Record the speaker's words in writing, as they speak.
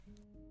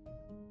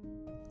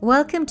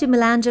Welcome to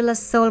Melangela's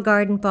Soul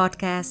Garden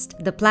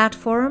podcast, the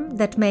platform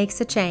that makes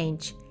a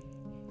change.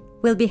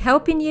 We'll be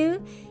helping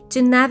you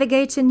to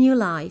navigate a new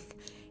life,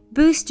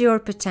 boost your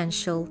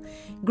potential,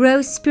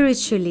 grow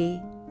spiritually,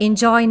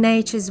 enjoy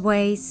nature's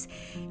ways,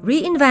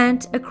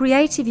 reinvent a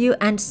creative you,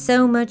 and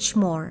so much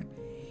more.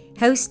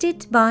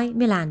 Hosted by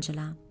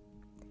Melangela.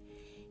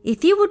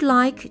 If you would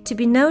like to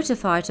be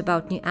notified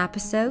about new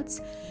episodes,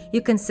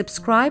 you can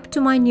subscribe to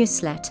my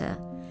newsletter,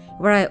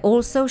 where I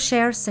also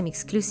share some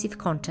exclusive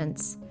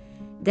contents.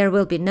 There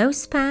will be no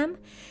spam,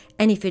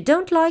 and if you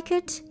don't like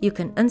it, you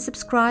can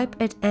unsubscribe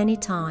at any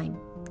time.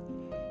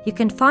 You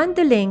can find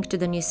the link to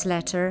the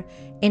newsletter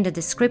in the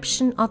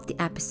description of the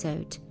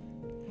episode.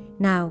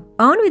 Now,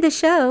 on with the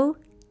show!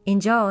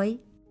 Enjoy!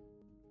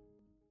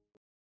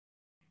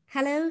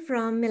 Hello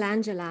from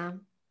Melangela,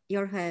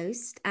 your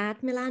host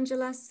at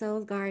Melangela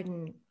Soul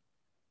Garden.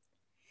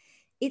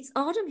 It's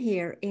autumn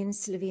here in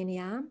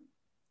Slovenia.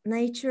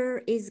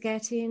 Nature is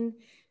getting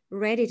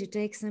ready to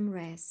take some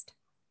rest.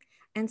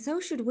 And so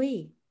should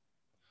we.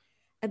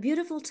 A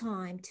beautiful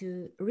time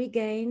to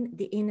regain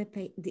the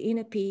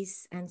inner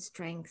peace and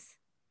strength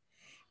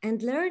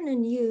and learn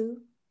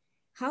anew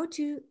how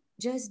to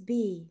just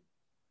be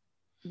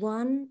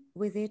one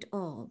with it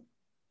all.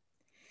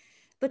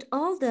 But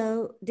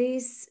although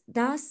this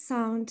does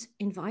sound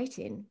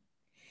inviting,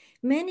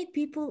 many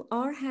people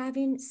are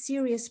having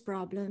serious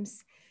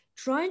problems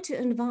trying to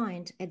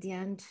unwind at the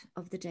end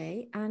of the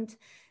day and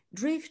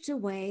drift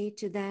away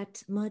to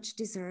that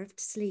much-deserved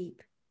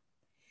sleep.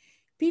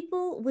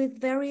 People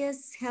with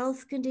various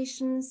health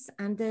conditions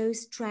and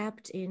those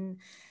trapped in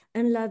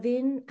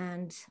unloving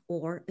and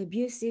or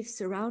abusive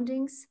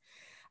surroundings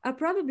are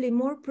probably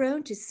more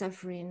prone to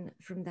suffering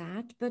from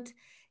that, but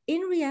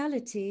in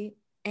reality,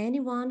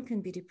 anyone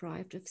can be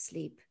deprived of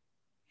sleep.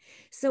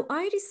 So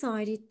I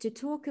decided to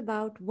talk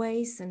about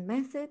ways and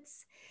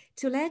methods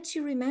to let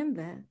you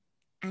remember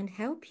and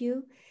help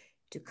you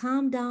to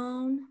calm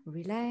down,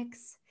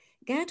 relax,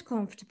 get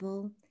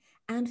comfortable,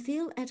 and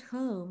feel at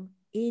home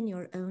in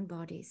your own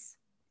bodies.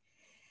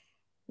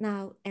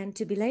 Now, and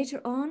to be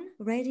later on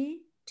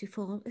ready to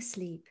fall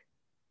asleep.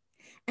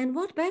 And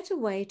what better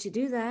way to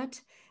do that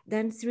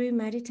than through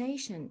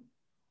meditation?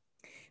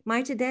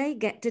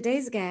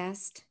 Today's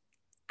guest,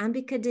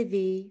 Ambika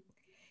Devi,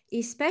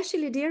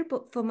 especially dear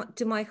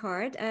to my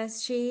heart,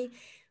 as she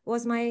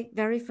was my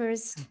very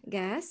first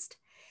guest,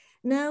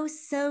 knows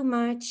so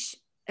much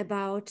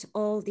about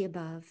all the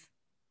above.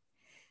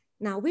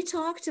 Now, we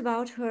talked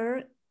about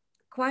her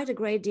quite a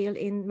great deal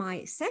in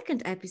my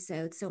second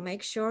episode, so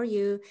make sure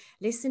you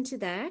listen to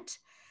that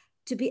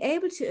to be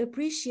able to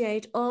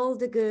appreciate all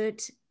the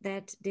good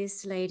that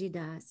this lady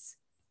does.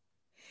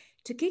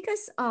 To kick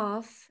us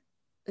off,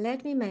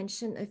 let me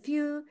mention a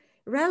few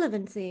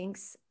relevant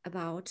things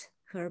about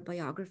her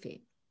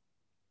biography.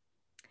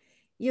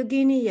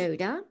 Yogini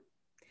Yoda,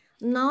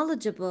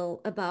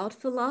 knowledgeable about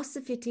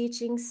philosophy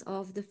teachings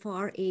of the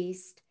Far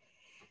East,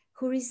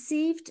 who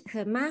received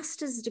her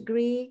master's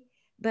degree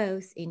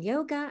both in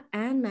yoga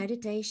and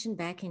meditation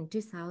back in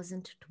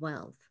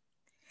 2012.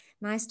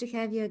 Nice to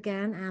have you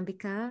again,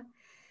 Ambika.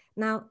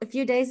 Now, a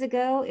few days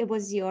ago, it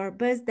was your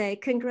birthday.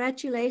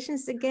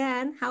 Congratulations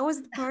again. How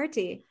was the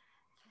party?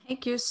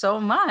 Thank you so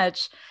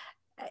much.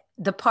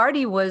 The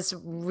party was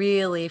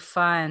really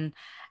fun.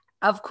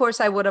 Of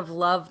course, I would have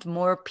loved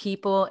more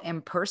people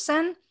in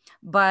person,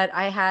 but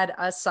I had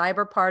a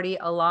cyber party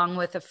along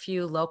with a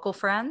few local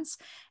friends,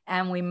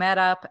 and we met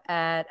up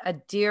at a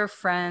dear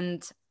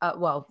friend,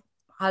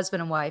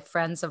 husband and wife,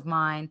 friends of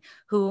mine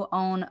who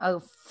own a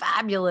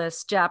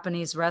fabulous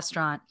Japanese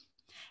restaurant.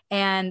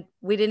 And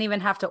we didn't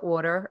even have to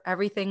order.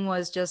 Everything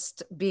was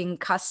just being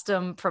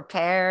custom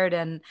prepared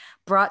and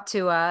brought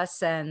to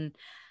us. And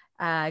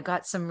I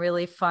got some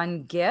really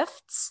fun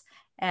gifts.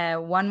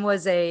 One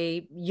was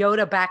a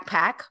Yoda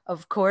backpack,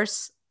 of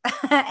course.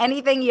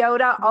 Anything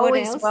Yoda,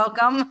 always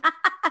welcome.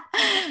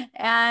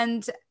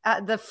 And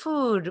the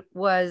food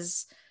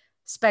was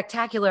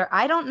spectacular.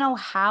 I don't know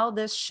how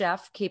this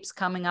chef keeps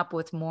coming up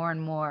with more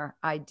and more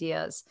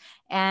ideas.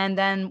 And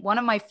then one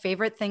of my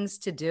favorite things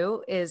to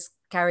do is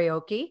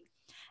karaoke.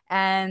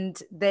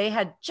 And they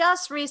had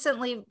just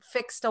recently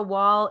fixed a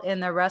wall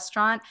in the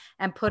restaurant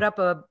and put up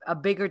a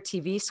bigger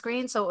TV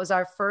screen. So it was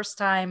our first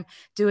time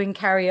doing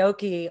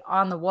karaoke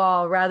on the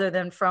wall rather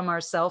than from our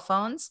cell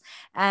phones.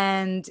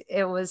 And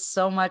it was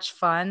so much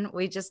fun.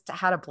 We just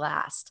had a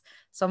blast.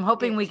 So I'm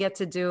hoping we get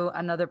to do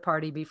another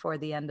party before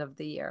the end of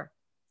the year.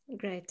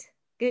 Great.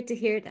 Good to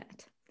hear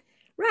that.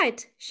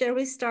 Right. Shall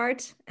we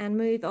start and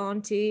move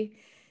on to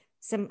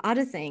some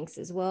other things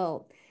as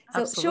well?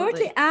 So Absolutely.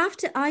 Shortly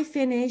after I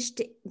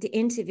finished the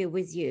interview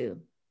with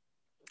you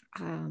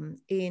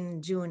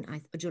in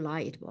July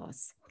it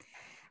was,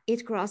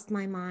 it crossed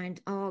my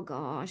mind, oh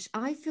gosh,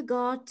 I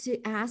forgot to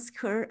ask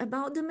her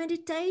about the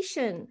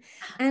meditation.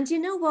 And you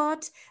know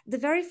what? The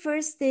very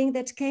first thing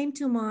that came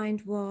to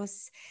mind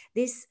was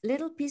this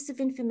little piece of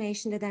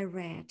information that I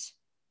read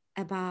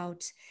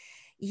about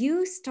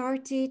you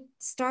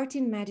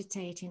starting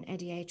meditating at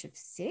the age of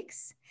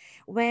 6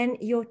 when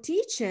your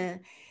teacher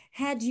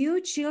had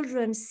you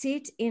children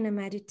sit in a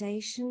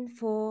meditation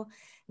for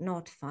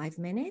not 5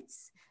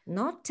 minutes,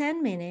 not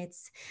 10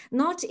 minutes,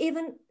 not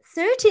even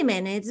 30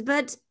 minutes,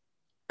 but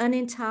an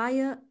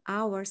entire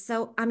hour.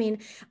 So, I mean,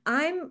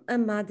 I'm a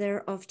mother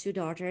of two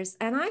daughters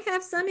and I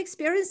have some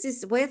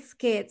experiences with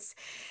kids.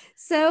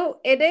 So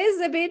it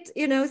is a bit,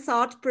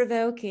 thought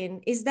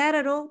provoking. Is that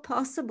at all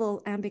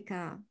possible,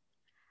 Ambika?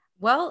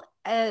 Well,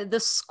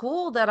 the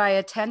school that I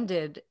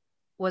attended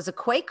was a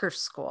Quaker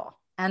school.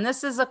 And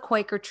this is a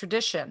Quaker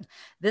tradition.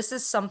 This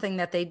is something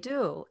that they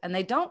do. And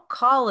they don't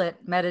call it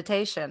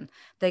meditation,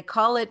 they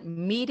call it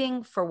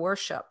meeting for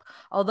worship,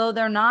 although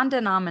they're non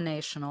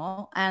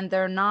denominational and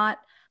they're not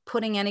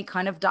putting any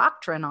kind of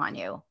doctrine on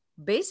you.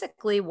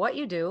 Basically, what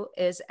you do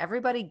is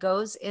everybody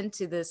goes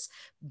into this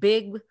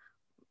big,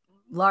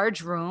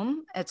 large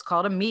room. It's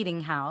called a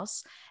meeting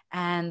house.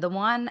 And the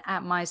one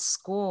at my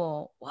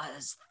school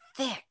was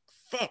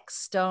thick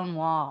stone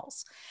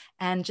walls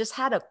and just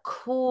had a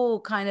cool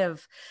kind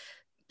of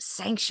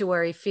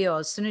sanctuary feel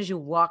as soon as you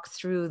walk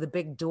through the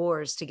big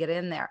doors to get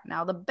in there.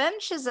 Now, the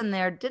benches in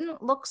there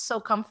didn't look so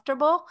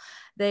comfortable.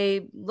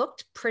 They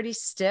looked pretty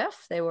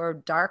stiff. They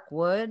were dark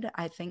wood,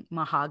 I think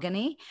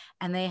mahogany,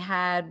 and they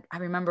had, I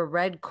remember,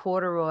 red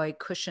corduroy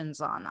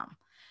cushions on them.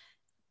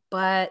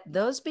 But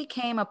those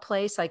became a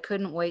place I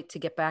couldn't wait to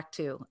get back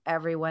to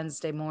every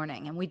Wednesday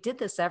morning. And we did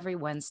this every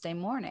Wednesday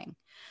morning.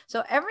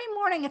 So every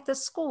morning at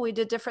this school, we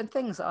did different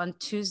things. On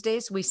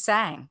Tuesdays, we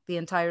sang. The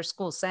entire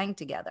school sang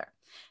together.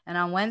 And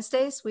on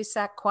Wednesdays, we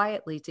sat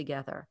quietly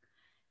together.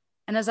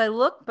 And as I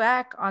look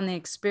back on the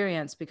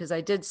experience, because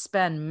I did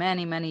spend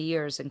many, many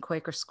years in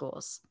Quaker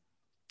schools,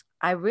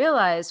 I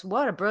realized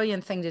what a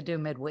brilliant thing to do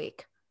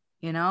midweek,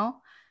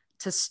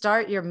 to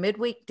start your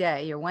midweek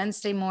day, your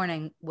Wednesday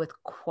morning, with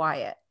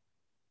quiet.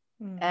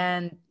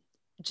 And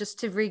just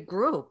to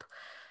regroup.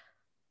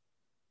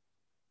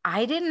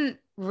 I didn't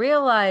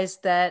realize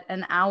that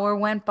an hour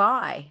went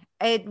by.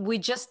 We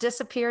just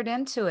disappeared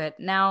into it.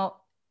 Now,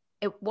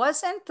 it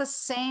wasn't the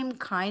same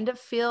kind of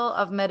feel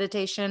of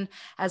meditation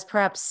as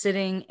perhaps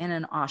sitting in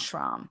an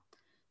ashram,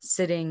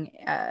 sitting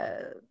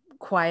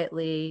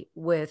quietly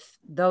with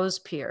those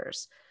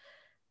peers,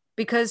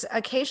 because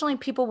occasionally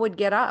people would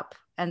get up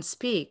and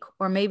speak,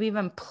 or maybe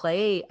even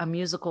play a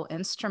musical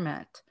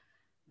instrument.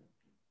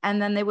 And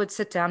then they would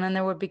sit down and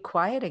there would be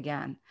quiet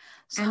again.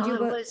 So and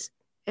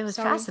it was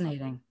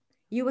fascinating.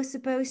 You were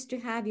supposed to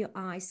have your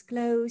eyes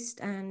closed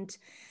and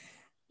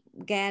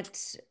get,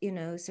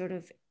 sort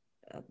of.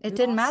 It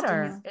didn't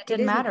matter. It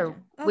didn't matter.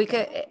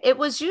 Okay. It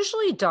was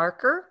usually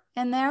darker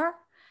in there.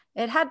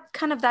 It had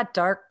kind of that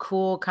dark,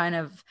 cool kind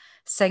of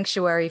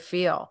sanctuary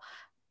feel.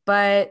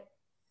 But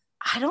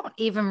I don't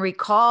even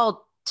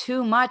recall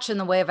too much in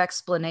the way of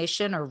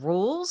explanation or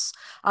rules,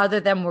 other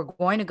than we're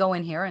going to go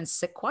in here and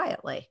sit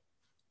quietly.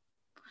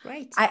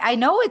 Right. I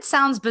know it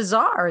sounds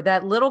bizarre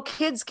that little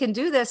kids can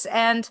do this.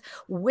 And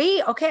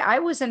I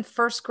was in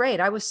first grade.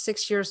 I was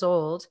 6 years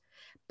old,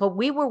 but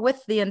we were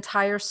with the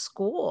entire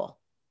school.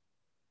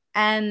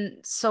 And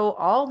so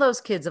all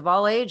those kids of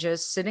all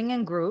ages sitting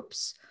in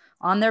groups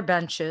on their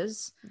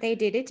benches. They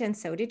did it, and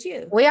so did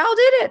you. We all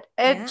did it.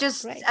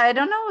 Right. I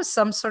don't know,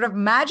 some sort of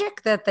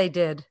magic that they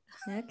did.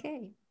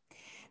 Okay.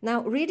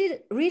 Now,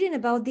 reading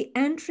about the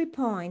entry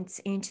points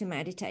into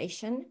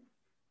meditation,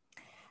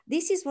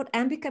 this is what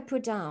Ambika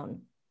put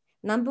down.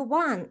 Number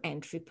 1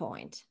 entry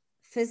point: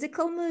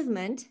 physical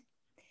movement,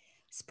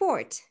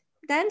 sport,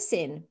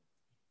 dancing,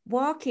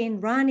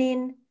 walking,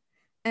 running,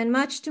 and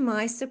much to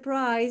my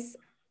surprise,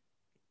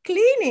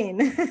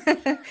 cleaning.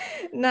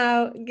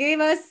 Now, give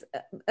us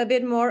a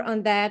bit more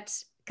on that,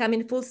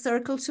 coming full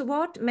circle to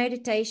what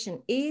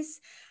meditation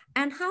is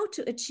and how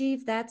to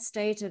achieve that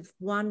state of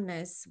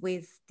oneness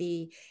with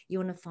the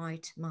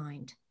unified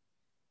mind.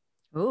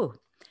 Ooh.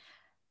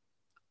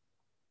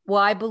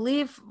 Well, I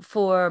believe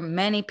for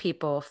many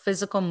people,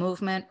 physical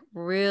movement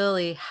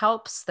really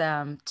helps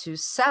them to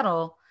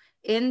settle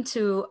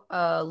into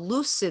a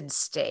lucid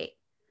state,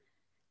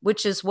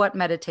 which is what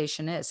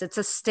meditation is. It's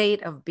a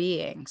state of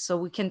being. So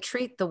we can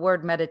treat the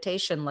word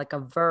meditation like a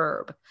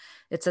verb.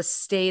 It's a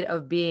state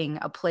of being,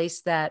 a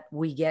place that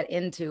we get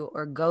into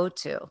or go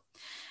to.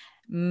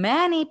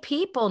 Many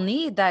people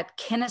need that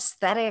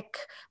kinesthetic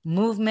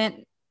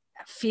movement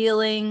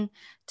feeling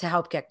to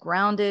help get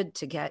grounded,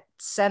 to get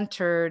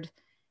centered,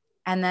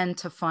 and then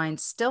to find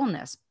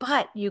stillness.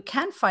 But you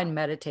can find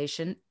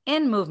meditation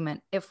in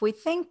movement. If we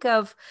think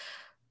of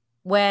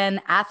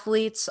when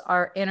athletes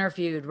are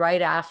interviewed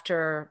right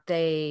after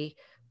they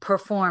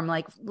perform,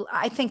 like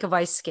I think of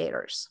ice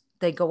skaters.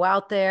 They go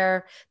out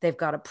there, they've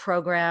got a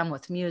program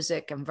with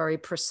music and very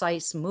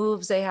precise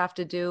moves they have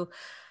to do.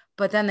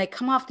 But then they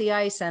come off the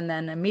ice and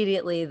then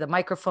immediately the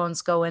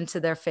microphones go into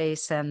their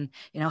face and,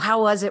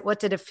 how was it? What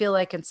did it feel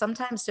like? And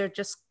sometimes they're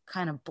just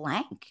kind of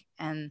blank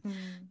and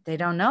they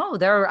don't know.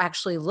 They're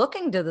actually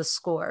looking to the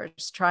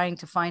scores, trying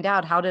to find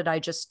out, how did I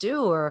just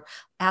do? Or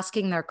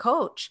asking their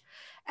coach.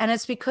 And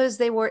it's because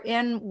they were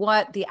in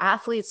what the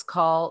athletes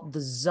call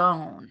the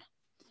zone.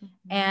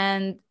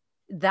 And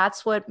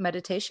that's what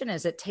meditation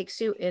is. It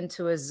takes you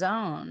into a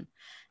zone.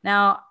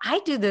 Now, I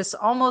do this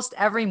almost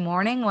every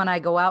morning when I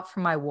go out for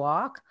my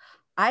walk.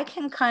 I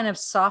can kind of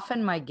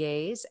soften my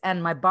gaze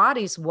and my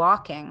body's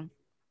walking,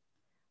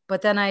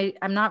 but then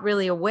I'm not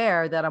really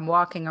aware that I'm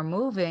walking or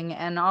moving.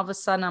 And all of a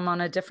sudden I'm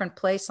on a different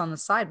place on the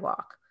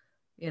sidewalk,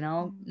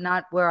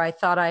 not where I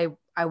thought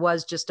I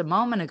was just a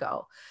moment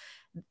ago.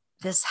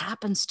 This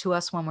happens to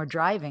us when we're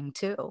driving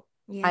too.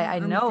 Yeah, I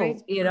I'm know,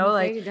 afraid. I'm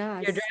like afraid it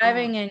you're does. Yeah.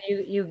 driving and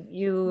you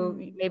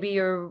Mm. maybe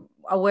you're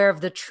aware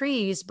of the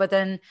trees, but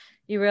then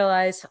you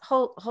realize,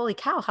 holy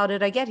cow, how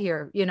did I get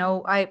here?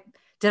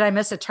 Did I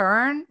miss a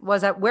turn?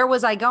 Where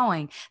was I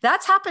going?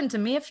 That's happened to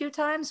me a few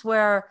times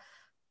where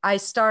I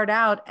start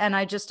out and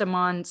I just am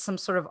on some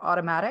sort of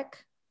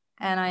automatic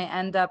and I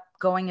end up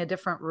going a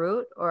different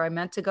route, or I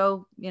meant to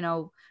go,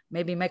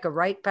 maybe make a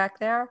right back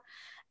there.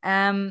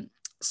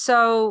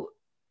 So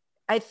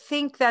I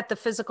think that the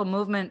physical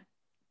movement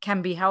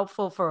can be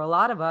helpful for a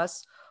lot of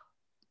us,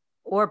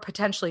 or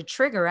potentially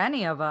trigger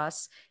any of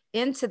us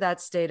into that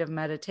state of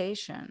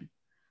meditation.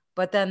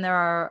 But then there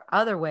are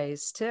other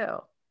ways too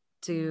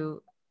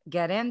to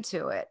get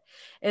into it.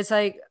 It's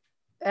like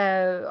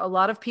a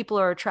lot of people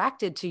are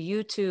attracted to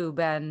YouTube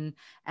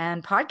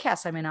and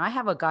podcasts. I mean, I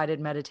have a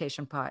guided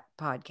meditation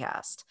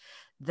podcast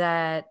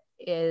that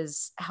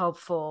is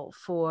helpful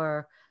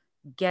for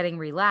getting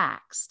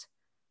relaxed.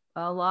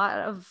 A lot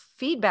of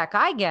feedback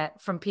I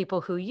get from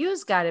people who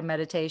use guided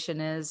meditation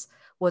is,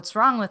 what's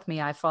wrong with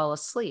me? I fall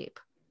asleep.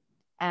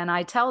 And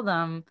I tell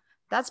them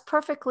that's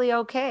perfectly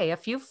okay.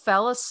 If you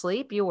fell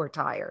asleep, you were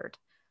tired.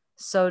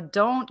 So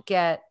don't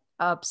get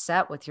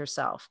upset with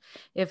yourself.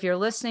 If you're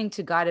listening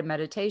to guided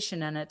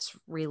meditation and it's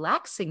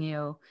relaxing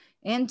you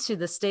into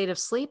the state of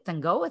sleep,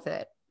 then go with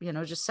it.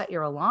 Just set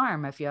your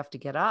alarm if you have to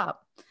get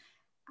up.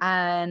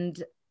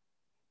 And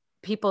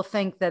people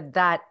think that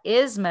that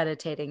is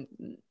meditating.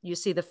 You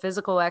see, the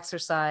physical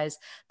exercise,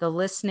 the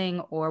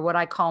listening, or what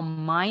I call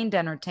mind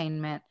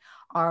entertainment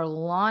are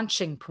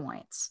launching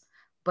points.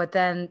 But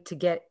then to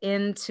get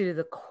into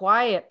the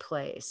quiet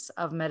place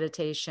of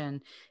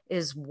meditation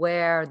is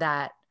where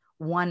that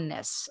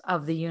oneness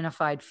of the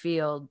unified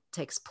field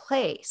takes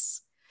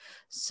place.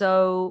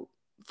 So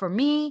for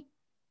me,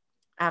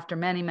 after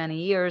many,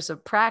 many years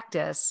of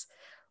practice,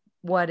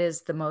 what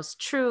is the most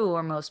true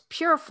or most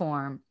pure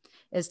form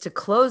is to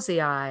close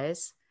the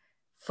eyes,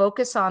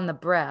 focus on the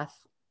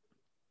breath,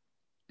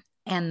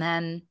 and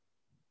then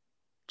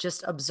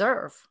just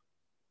observe.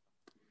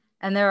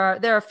 And there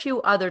are a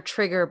few other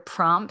trigger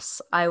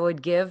prompts I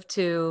would give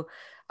to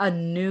a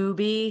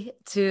newbie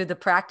to the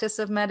practice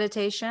of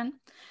meditation.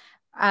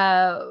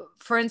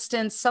 For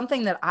instance,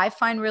 something that I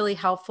find really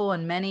helpful,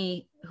 and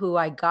many who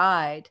I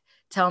guide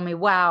tell me,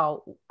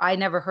 wow, I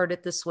never heard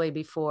it this way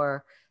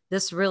before.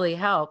 This really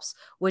helps,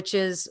 which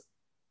is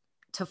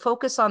to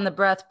focus on the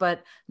breath,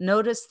 but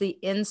notice the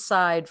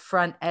inside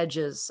front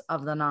edges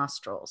of the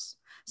nostrils.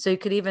 So you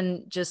could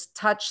even just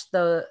touch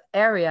the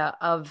area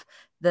of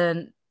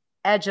the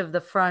edge of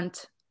the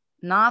front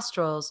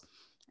nostrils.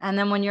 And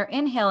then when you're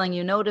inhaling,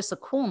 you notice a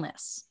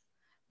coolness.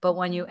 But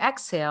when you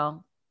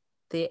exhale,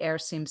 the air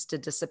seems to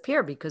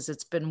disappear because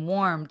it's been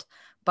warmed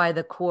by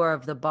the core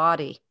of the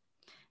body.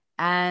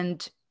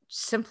 And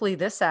simply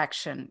this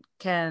action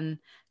can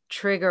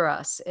trigger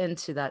us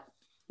into that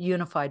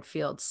unified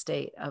field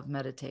state of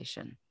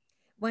meditation.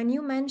 When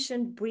you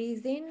mentioned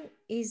breathing,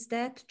 is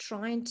that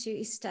trying to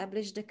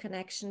establish the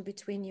connection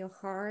between your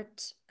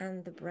heart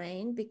and the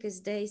brain? Because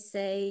they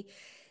say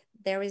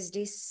there is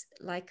this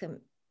like a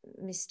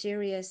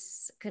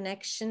mysterious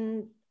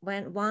connection.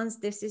 When once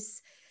this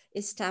is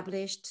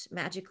established,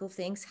 magical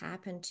things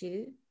happen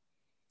too.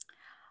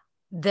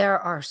 There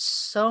are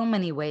so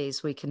many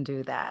ways we can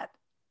do that.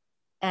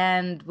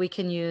 And we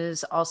can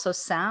use also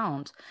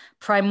sound.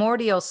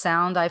 Primordial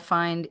sound, I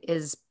find,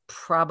 is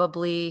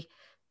probably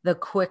the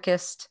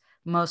quickest,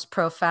 most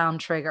profound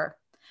trigger.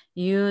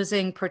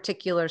 Using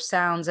particular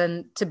sounds.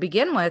 And to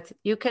begin with,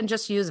 you can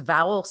just use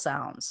vowel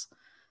sounds,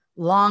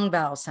 long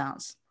vowel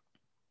sounds,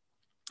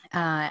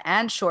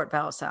 and short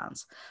vowel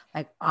sounds,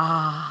 like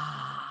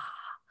ah,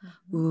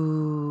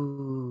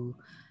 ooh.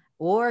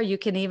 Or you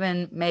can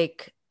even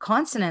make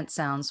consonant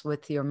sounds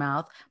with your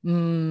mouth.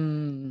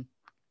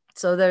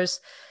 So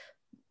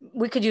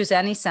we could use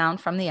any sound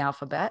from the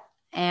alphabet,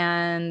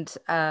 and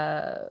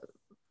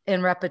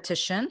in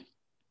repetition,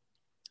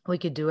 we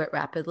could do it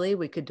rapidly.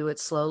 We could do it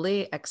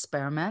slowly,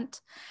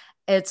 experiment.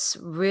 It's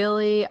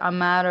really a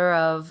matter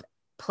of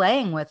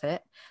playing with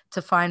it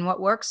to find what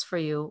works for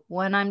you.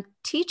 When I'm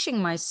teaching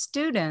my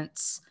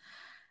students,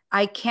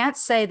 I can't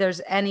say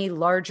there's any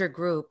larger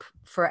group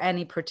for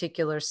any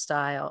particular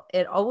style.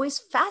 It always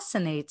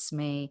fascinates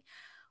me.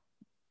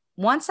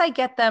 Once I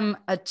get them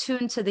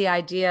attuned to the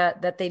idea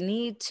that they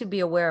need to be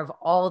aware of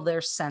all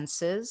their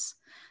senses,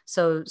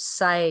 so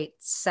sight,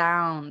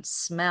 sound,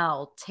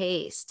 smell,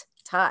 taste,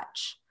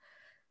 touch,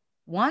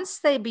 once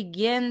they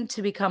begin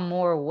to become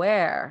more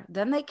aware,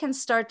 then they can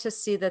start to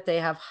see that they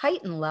have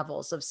heightened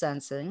levels of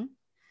sensing.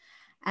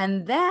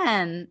 And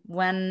then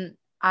when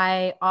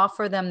I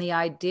offer them the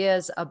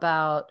ideas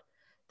about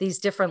these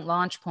different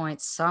launch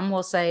points, some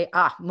will say,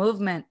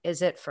 movement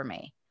is it for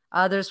me.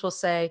 Others will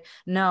say,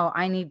 no,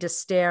 I need to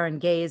stare and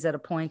gaze at a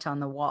point on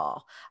the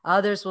wall.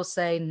 Others will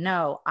say,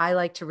 no, I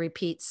like to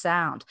repeat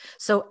sound.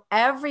 So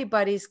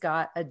everybody's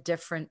got a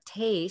different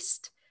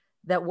taste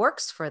that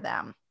works for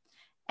them.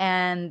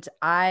 And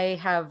I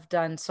have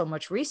done so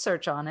much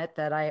research on it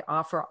that I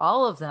offer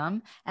all of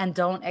them and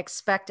don't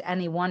expect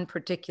any one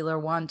particular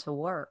one to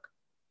work.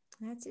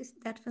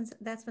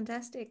 That's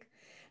fantastic.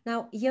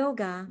 Now,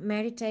 yoga,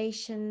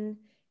 meditation,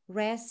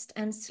 rest,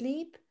 and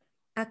sleep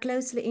are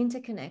closely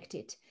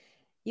interconnected.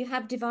 You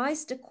have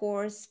devised a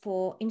course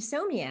for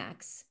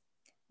insomniacs,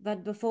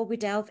 but before we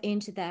delve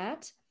into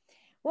that,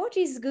 what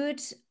is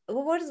good?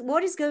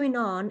 What is going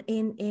on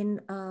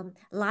in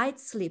light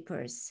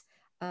sleepers?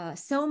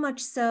 So much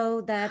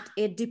so that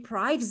it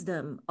deprives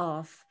them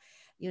of,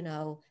 you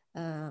know,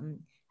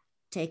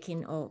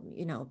 taking or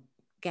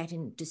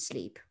getting to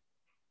sleep.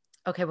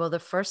 Okay, well, the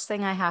first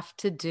thing I have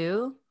to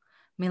do,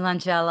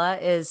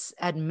 Milangela, is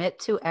admit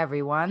to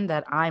everyone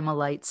that I'm a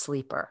light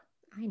sleeper.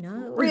 I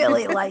know.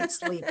 Really light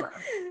sleeper.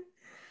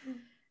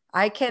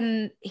 I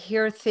can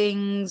hear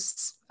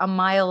things a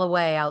mile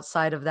away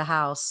outside of the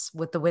house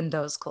with the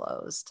windows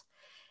closed.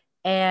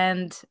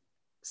 And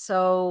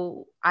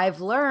so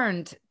I've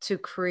learned to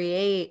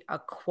create a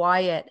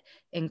quiet,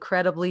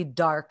 incredibly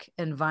dark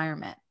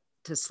environment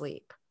to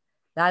sleep.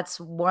 That's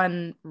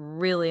one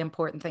really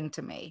important thing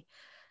to me.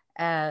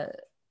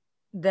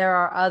 There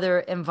are other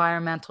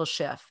environmental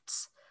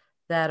shifts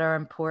that are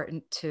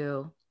important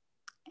too.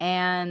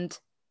 And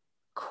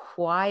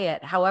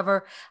quiet.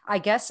 However, I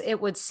guess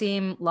it would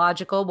seem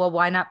logical. Well,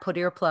 why not put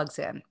earplugs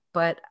in?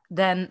 But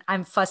then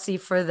I'm fussy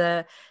for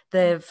the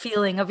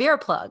feeling of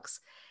earplugs.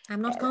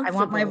 I'm not comfortable. I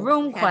want my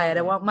room quiet.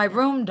 I want my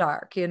room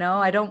dark.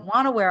 I don't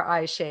want to wear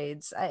eye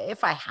shades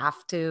if I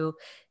have to.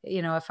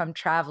 If I'm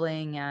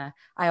traveling, I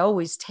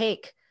always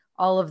take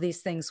all of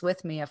these things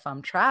with me if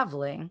I'm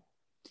traveling,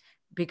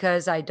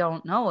 because I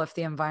don't know if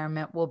the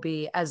environment will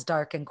be as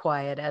dark and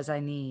quiet as I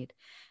need.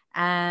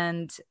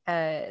 And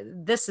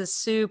this is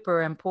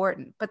super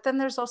important. But then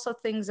there's also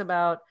things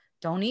about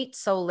don't eat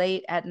so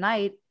late at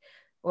night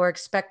or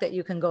expect that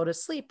you can go to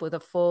sleep with a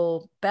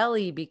full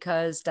belly,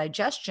 because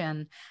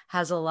digestion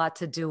has a lot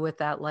to do with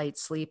that light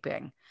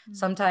sleeping. Mm-hmm.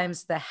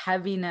 Sometimes the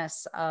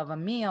heaviness of a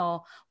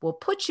meal will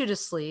put you to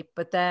sleep,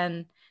 but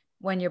then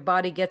when your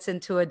body gets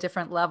into a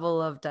different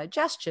level of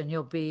digestion,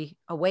 you'll be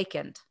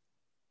awakened.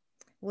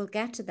 We'll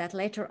get to that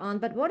later on.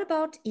 But what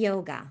about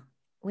yoga?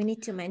 We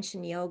need to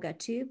mention yoga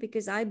too,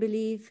 because I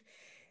believe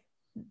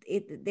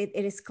it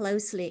is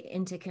closely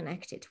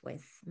interconnected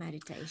with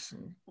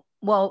meditation.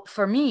 Well,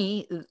 for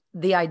me,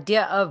 the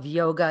idea of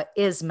yoga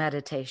is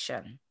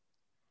meditation.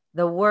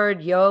 The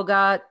word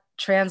yoga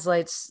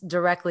translates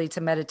directly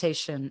to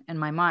meditation in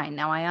my mind.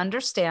 Now, I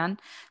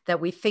understand that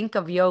we think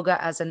of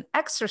yoga as an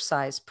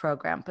exercise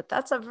program, but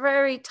that's a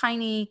very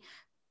tiny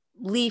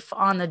leaf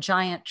on the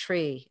giant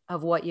tree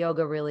of what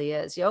yoga really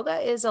is. Yoga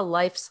is a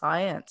life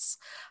science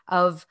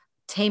of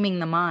taming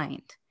the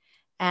mind.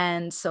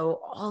 And so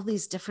all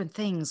these different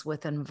things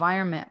with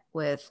environment,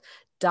 with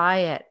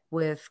diet,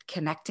 with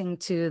connecting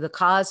to the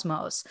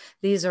cosmos,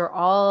 these are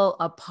all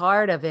a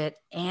part of it.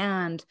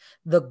 And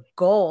the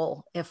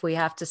goal, if we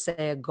have to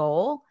say a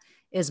goal,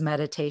 is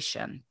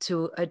meditation,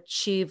 to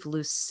achieve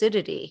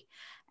lucidity.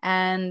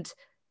 And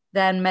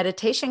then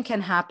meditation can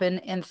happen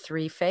in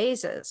 3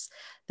 phases.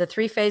 The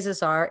 3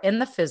 phases are in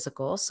the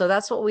physical. So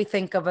that's what we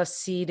think of a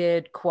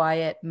seated,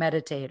 quiet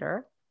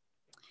meditator.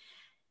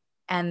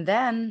 And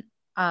then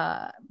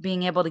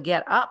being able to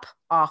get up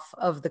off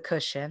of the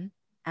cushion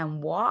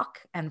and walk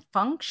and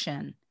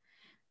function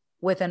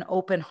with an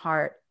open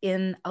heart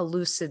in a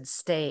lucid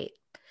state.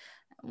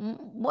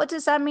 What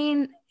does that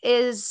mean?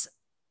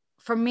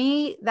 For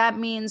me, that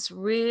means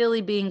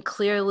really being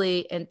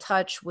clearly in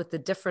touch with the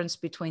difference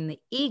between the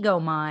ego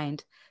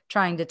mind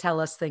trying to tell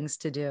us things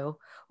to do,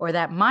 or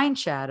that mind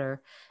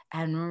chatter,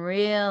 and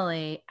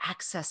really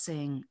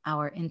accessing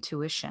our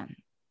intuition.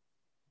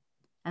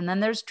 And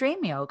then there's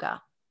dream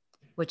yoga,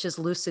 which is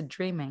lucid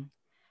dreaming,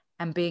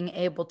 and being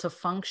able to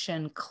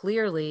function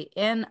clearly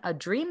in a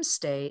dream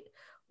state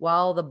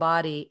while the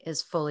body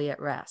is fully at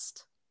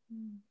rest.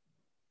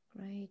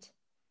 Great.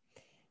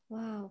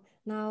 Wow.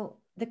 Now,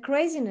 the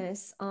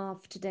craziness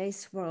of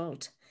today's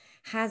world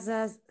has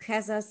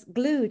us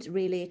glued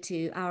really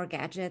to our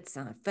gadgets,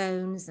 our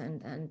phones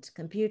and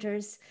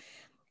computers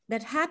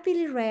that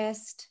happily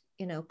rest,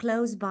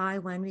 close by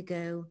when we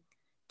go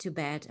to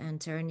bed and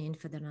turn in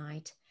for the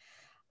night.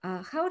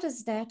 How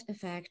does that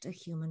affect a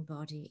human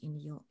body in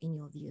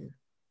your view?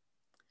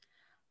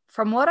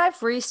 From what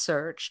I've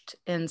researched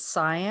in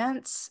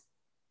science,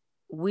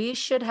 we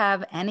should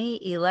have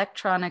any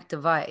electronic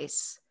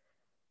device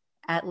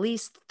at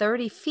least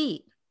 30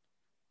 feet.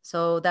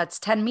 So that's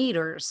 10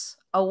 meters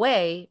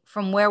away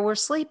from where we're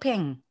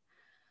sleeping.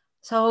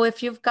 So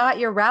if you've got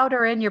your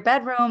router in your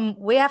bedroom,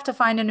 we have to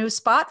find a new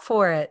spot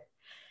for it.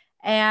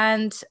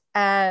 And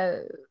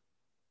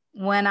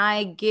when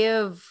I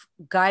give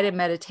guided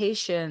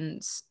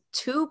meditations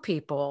to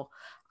people,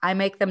 I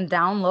make them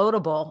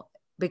downloadable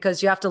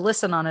because you have to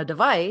listen on a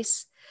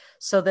device.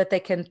 so that they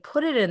can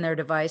put it in their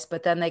device,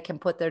 but then they can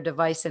put their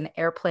device in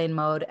airplane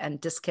mode and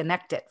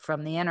disconnect it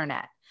from the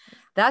internet.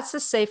 That's the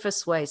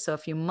safest way. So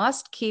if you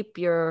must keep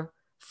your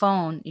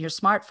phone, your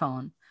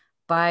smartphone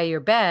by your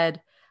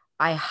bed,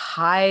 I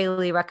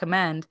highly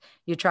recommend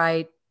you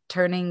try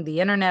turning the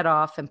internet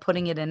off and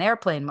putting it in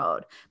airplane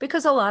mode,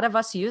 because a lot of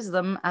us use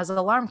them as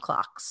alarm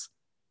clocks.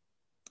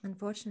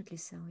 Unfortunately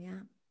so,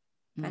 yeah.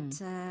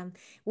 But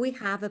we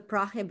have a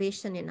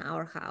prohibition in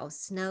our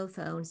house, no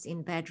phones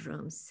in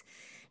bedrooms.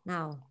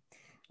 Now,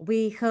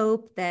 we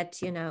hope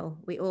that, you know,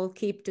 we all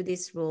keep to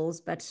these rules,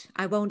 but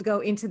I won't go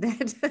into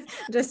that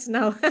just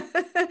now,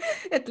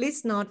 at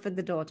least not for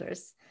the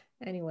daughters.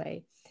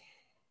 Anyway,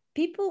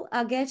 people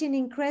are getting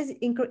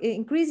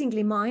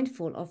increasingly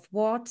mindful of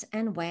what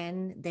and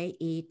when they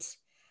eat.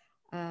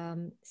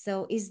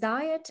 So is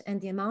diet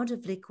and the amount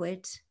of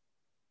liquid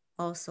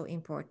also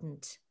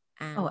important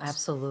and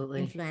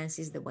absolutely.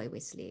 influences the way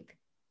we sleep?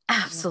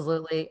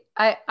 Absolutely.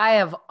 I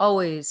have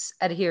always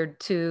adhered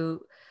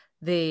to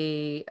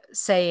the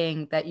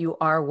saying that you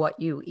are what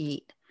you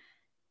eat.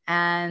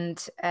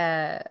 And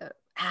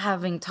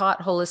having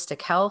taught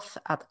holistic health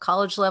at the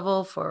college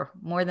level for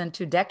more than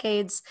 2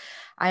 decades,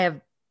 I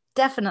have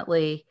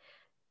definitely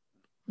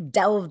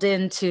delved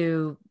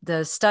into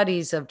the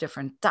studies of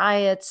different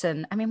diets.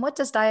 And I mean, what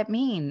does diet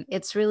mean?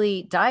 It's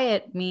really,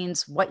 diet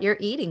means what you're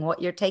eating, what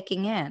you're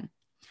taking in.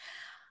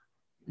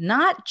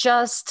 Not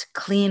just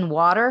clean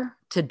water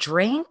to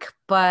drink,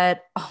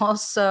 but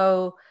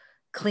also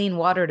clean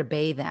water to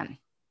bathe in.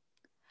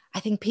 I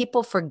think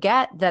people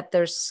forget that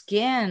their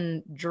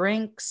skin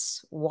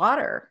drinks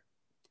water.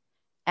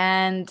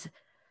 And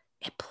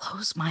it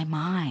blows my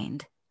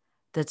mind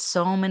that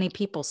so many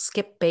people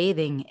skip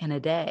bathing in a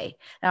day.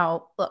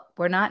 Now, look,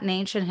 we're not in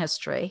ancient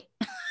history.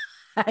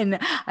 And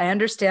I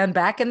understand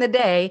back in the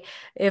day,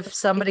 if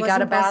somebody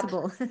got a bath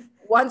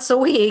once a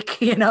week,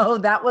 you know,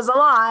 that was a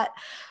lot.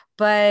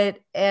 But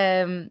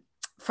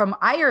from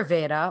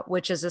Ayurveda,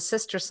 which is a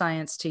sister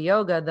science to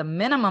yoga, the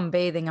minimum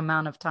bathing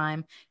amount of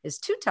time is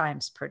 2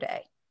 times per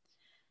day.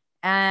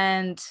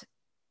 And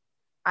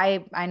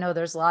I know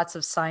there's lots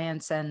of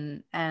science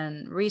and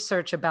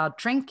research about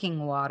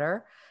drinking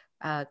water.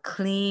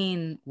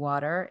 Clean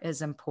water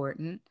is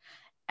important.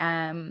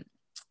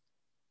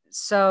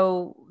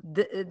 So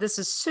this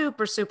is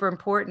super, super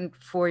important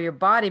for your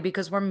body,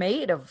 because we're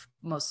made of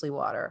mostly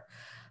water.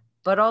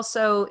 But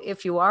also,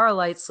 if you are a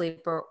light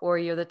sleeper, or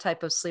you're the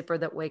type of sleeper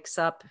that wakes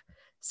up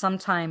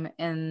sometime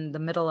in the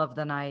middle of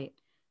the night,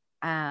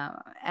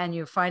 and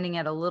you're finding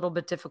it a little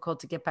bit difficult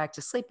to get back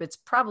to sleep, it's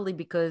probably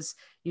because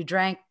you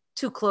drank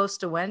too close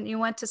to when you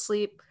went to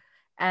sleep,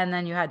 and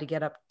then you had to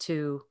get up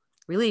to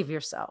relieve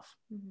yourself.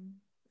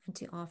 And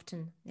too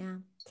often, yeah.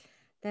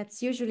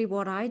 That's usually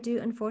what I do,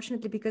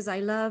 unfortunately, because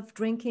I love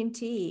drinking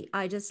tea.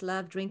 I just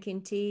love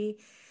drinking tea,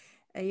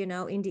 you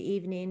know, in the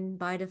evening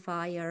by the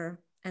fire.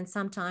 And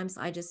sometimes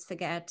I just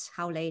forget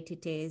how late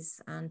it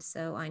is. And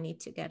so I need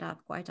to get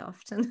up quite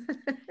often.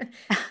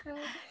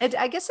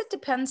 I guess it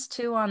depends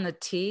too on the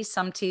tea.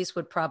 Some teas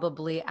would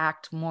probably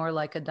act more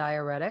like a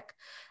diuretic.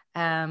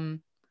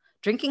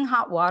 Drinking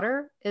hot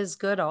water is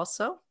good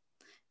also,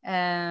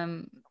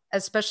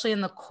 especially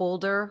in the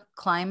colder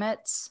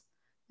climates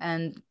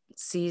and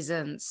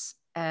seasons.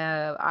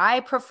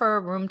 I prefer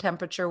room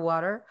temperature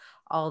water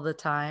all the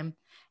time.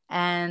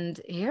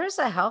 And here's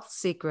a health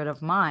secret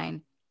of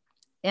mine.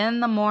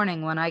 In the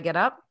morning when I get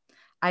up,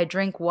 I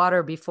drink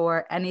water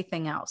before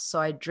anything else.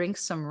 So I drink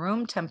some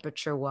room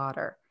temperature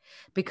water,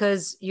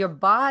 because your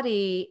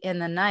body in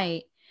the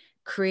night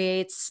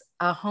creates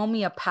a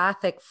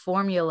homeopathic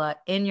formula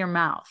in your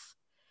mouth.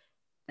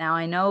 Now,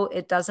 I know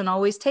it doesn't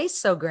always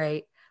taste so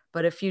great,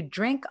 but if you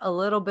drink a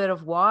little bit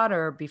of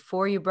water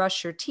before you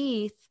brush your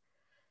teeth,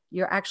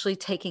 you're actually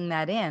taking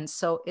that in.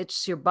 So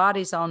it's your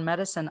body's own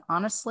medicine.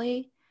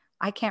 Honestly,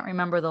 I can't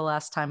remember the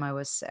last time I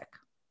was sick.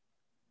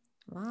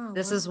 Wow.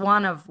 This is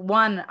one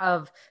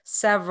of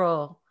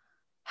several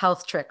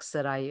health tricks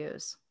that I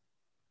use.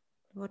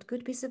 What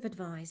good piece of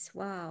advice.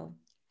 Wow.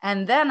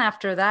 And then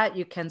after that,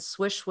 you can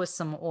swish with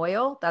some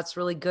oil. That's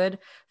really good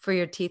for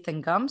your teeth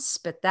and gums.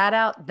 Spit that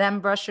out, then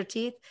brush your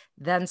teeth,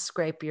 then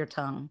scrape your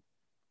tongue.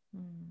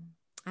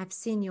 I've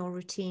seen your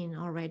routine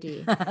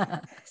already.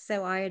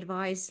 So I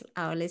advise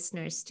our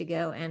listeners to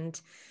go and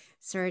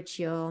search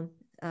your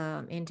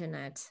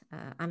internet,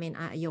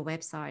 your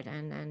website,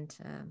 and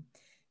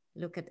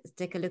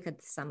take a look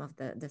at some of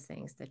the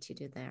things that you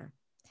do there.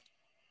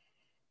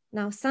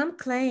 Now, some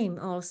claim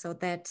also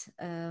that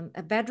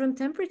a bedroom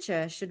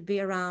temperature should be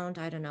around,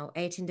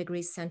 18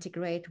 degrees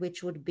centigrade,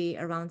 which would be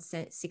around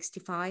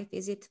 65.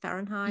 Is it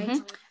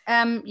Fahrenheit?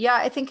 Yeah,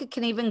 I think it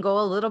can even go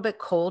a little bit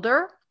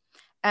colder.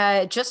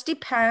 It just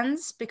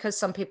depends, because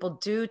some people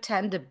do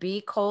tend to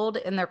be cold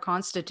in their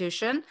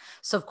constitution.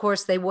 So, of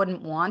course, they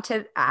wouldn't want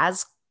it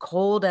as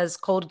cold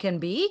can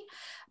be.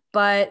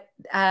 But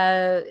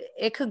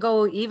it could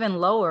go even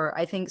lower.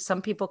 I think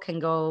some people can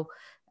go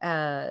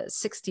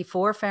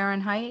 64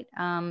 Fahrenheit.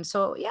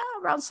 So yeah,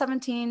 around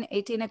 17,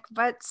 18,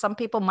 but some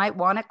people might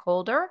want it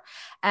colder.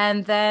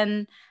 And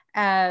then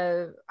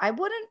I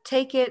wouldn't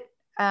take it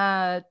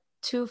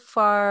too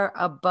far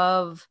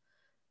above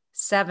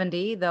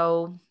 70,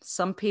 though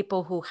some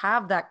people who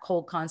have that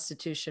cold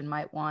constitution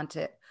might want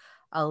it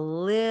a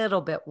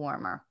little bit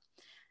warmer.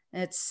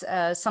 It's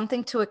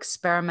something to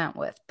experiment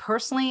with.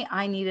 Personally,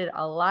 I need it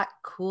a lot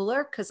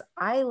cooler because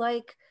I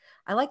like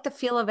the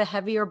feel of a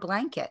heavier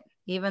blanket,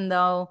 even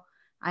though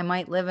I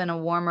might live in a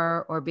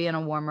warmer or be in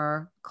a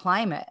warmer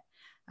climate.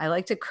 I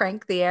like to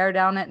crank the air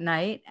down at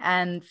night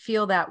and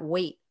feel that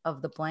weight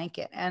of the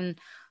blanket. And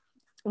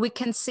we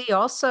can see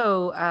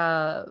also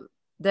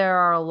there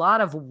are a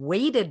lot of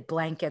weighted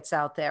blankets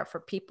out there for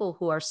people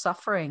who are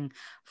suffering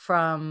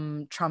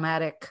from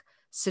traumatic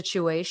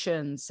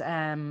situations.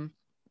 And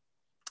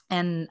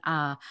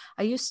I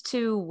used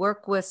to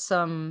work with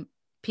some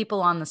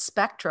people on the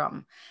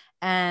spectrum.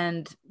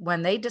 And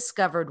when they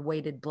discovered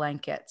weighted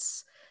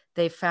blankets,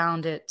 they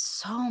found it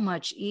so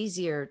much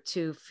easier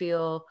to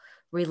feel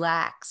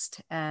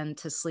relaxed and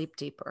to sleep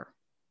deeper.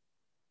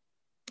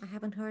 I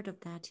haven't heard of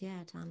that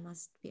yet. I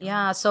must be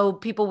Yeah, honest. so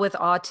people with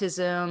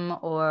autism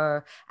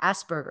or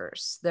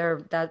Asperger's,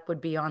 that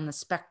would be on the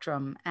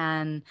spectrum.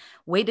 And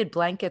weighted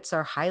blankets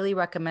are highly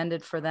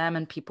recommended for them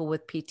and people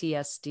with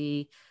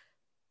PTSD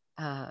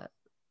uh,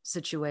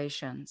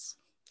 situations.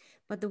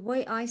 But the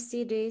way I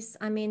see this,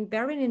 I mean,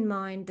 bearing in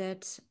mind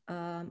that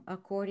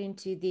according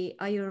to the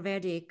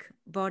Ayurvedic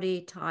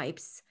body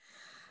types,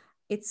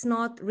 it's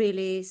not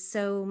really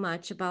so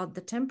much about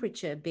the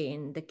temperature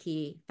being the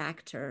key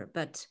factor,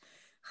 but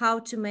how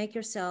to make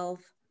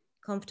yourself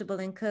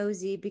comfortable and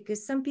cozy,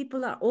 because some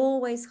people are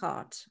always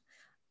hot.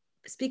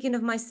 Speaking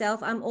of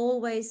myself, I'm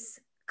always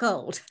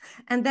cold.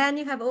 And then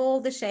you have all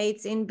the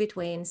shades in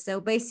between. So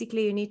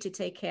basically, you need to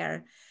take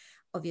care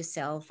of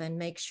yourself and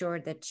make sure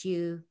that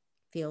you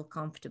feel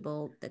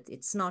comfortable, that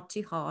it's not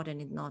too hot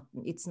and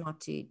it's not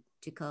too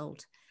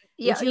cold.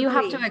 Would Yeah, you you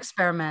have to agree?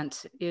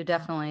 experiment. You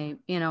definitely,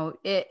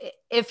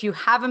 if you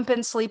haven't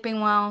been sleeping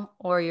well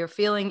or you're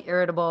feeling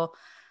irritable,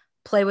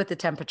 play with the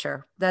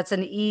temperature. That's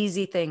an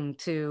easy thing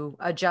to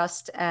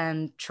adjust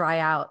and try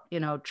out,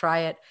 try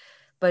it,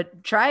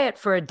 but try it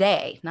for a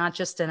day, not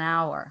just an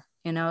hour,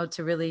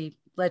 to really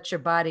let your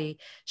body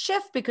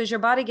shift because your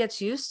body gets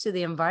used to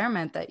the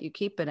environment that you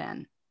keep it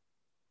in.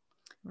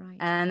 Right.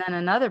 And then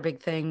another big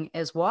thing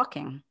is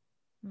walking,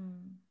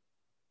 Mm.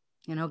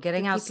 To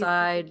getting keep you.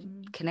 outside,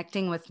 Mm.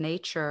 connecting with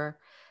nature,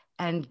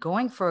 and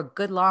going for a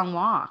good long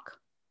walk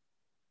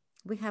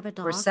We have a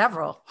or dog.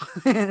 several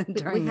We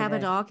during the have a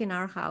day. dog in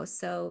our house,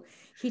 so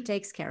he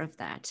takes care of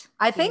that.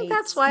 I He think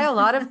that's needs. why a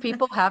lot of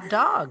people have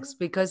dogs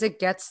because it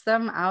gets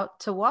them out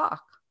to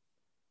walk.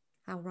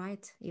 How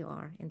right you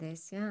are in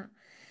this, yeah.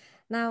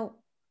 Now,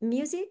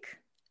 music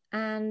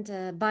and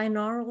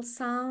binaural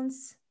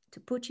sounds to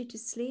put you to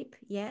sleep,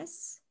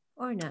 yes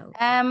or no?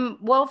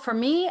 Well, for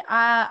me,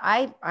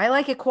 I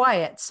like it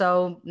quiet,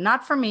 so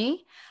not for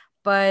me,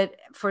 but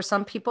for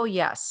some people,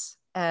 yes.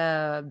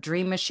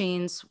 Dream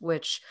machines,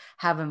 which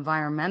have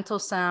environmental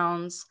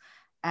sounds,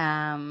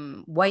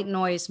 white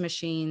noise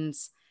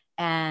machines,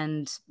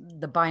 and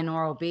the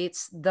binaural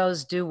beats,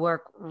 those do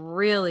work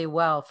really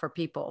well for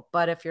people.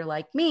 But if you're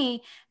like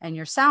me and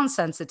you're sound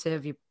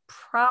sensitive, you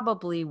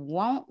probably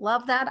won't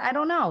love that. I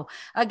don't know.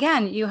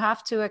 Again, you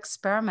have to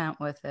experiment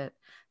with it.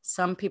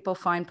 Some people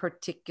find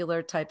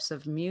particular types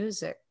of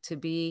music to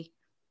be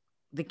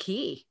the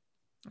key,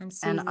 And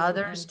and soothing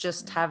others and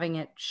just having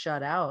it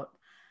shut out.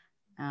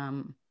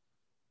 Um,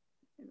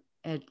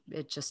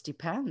 it just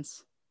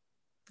depends.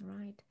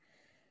 right.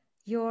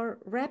 Your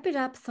wrap it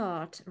up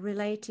thought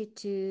related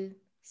to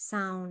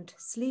sound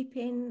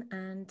sleeping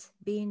and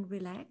being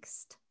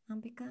relaxed,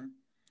 Ambika?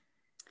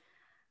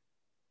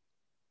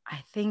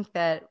 I think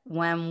that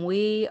when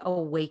we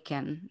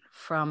awaken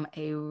from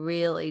a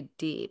really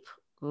deep,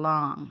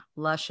 long,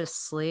 luscious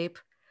sleep,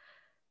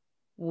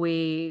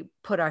 we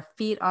put our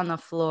feet on the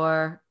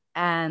floor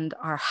and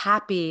are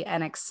happy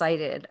and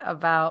excited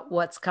about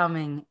what's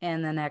coming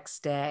in the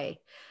next day.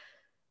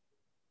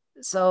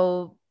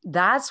 So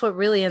that's what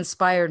really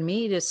inspired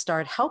me to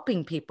start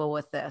helping people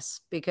with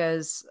this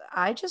because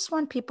I just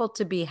want people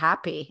to be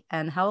happy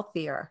and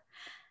healthier.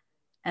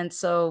 And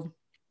so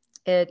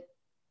it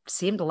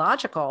seemed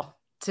logical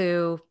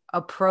to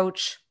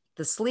approach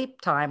the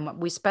sleep time.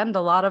 We spend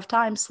a lot of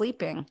time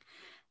sleeping,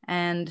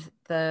 and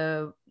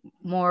the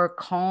more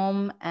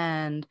calm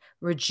and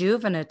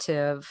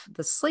rejuvenative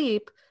the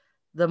sleep,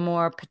 the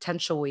more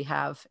potential we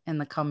have in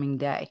the coming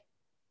day.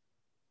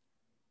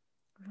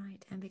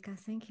 Right, Ambika,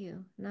 thank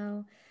you.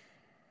 Now,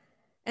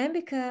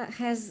 Ambika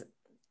has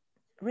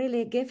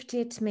really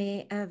gifted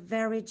me a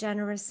very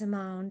generous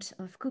amount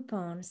of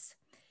coupons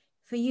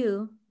for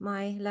you,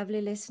 my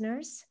lovely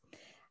listeners.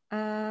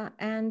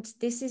 And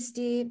this is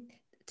to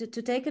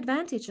take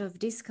advantage of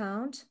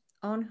discount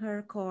on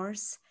her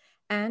course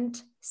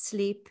and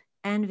Sleep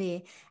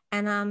Envy.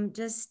 And I'm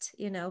just,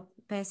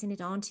 passing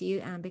it on to you,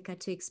 Ambika,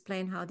 to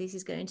explain how this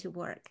is going to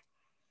work.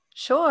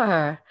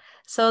 Sure.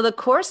 So the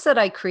course that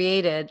I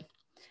created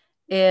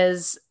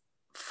is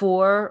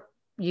for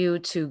you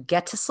to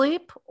get to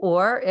sleep,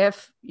 or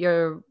if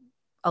you're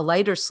a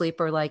lighter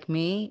sleeper like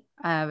me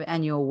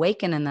and you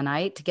awaken in the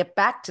night, to get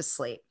back to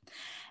sleep.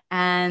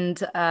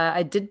 And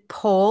I did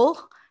poll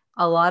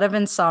a lot of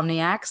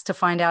insomniacs to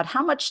find out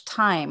how much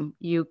time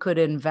you could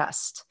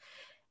invest.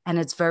 And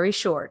it's very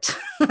short.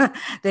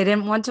 They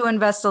didn't want to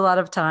invest a lot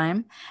of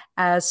time.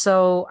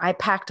 So I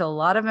packed a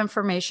lot of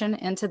information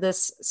into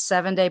this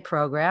 7-day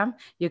program.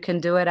 You can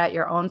do it at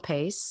your own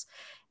pace.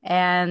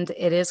 And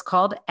it is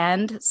called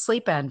End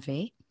Sleep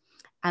Envy.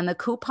 And the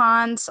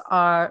coupons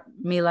are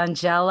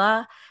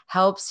Milangela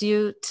helps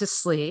you to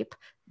sleep.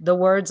 The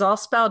words all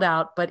spelled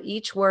out, but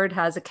each word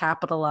has a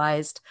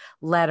capitalized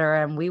letter.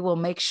 And we will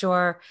make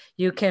sure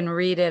you can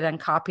read it and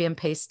copy and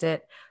paste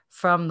it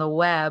from the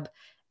web.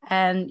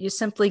 And you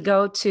simply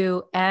go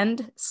to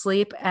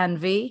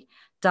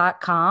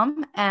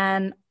endsleepenvy.com.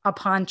 And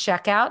upon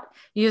checkout,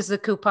 use the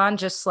coupon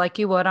just like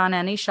you would on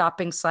any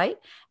shopping site,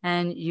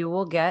 and you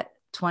will get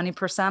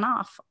 20%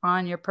 off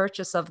on your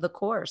purchase of the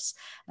course.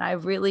 And I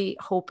really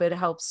hope it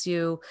helps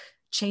you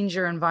change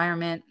your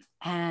environment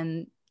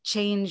and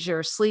change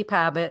your sleep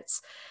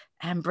habits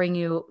and bring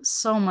you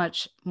so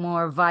much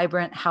more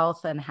vibrant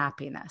health and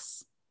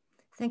happiness.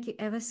 Thank you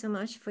ever so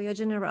much for your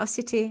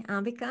generosity,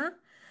 Ambika.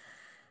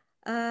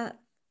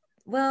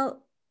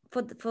 Well,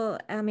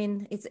 I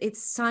mean,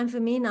 it's time for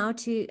me now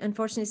to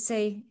unfortunately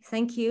say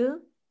thank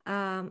you,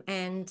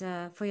 and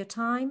for your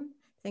time.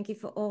 Thank you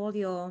for all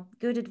your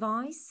good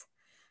advice.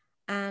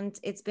 And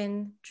it's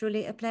been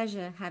truly a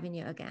pleasure having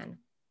you again.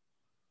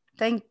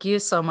 Thank you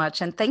so much.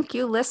 And thank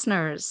you,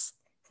 listeners.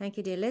 Thank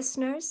you, dear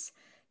listeners.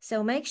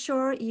 So make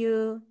sure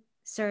you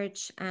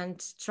search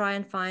and try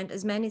and find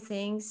as many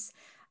things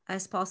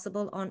as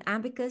possible on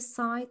Ambika's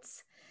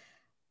sites.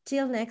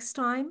 Till next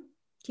time,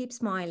 keep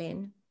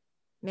smiling.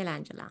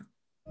 Milangela.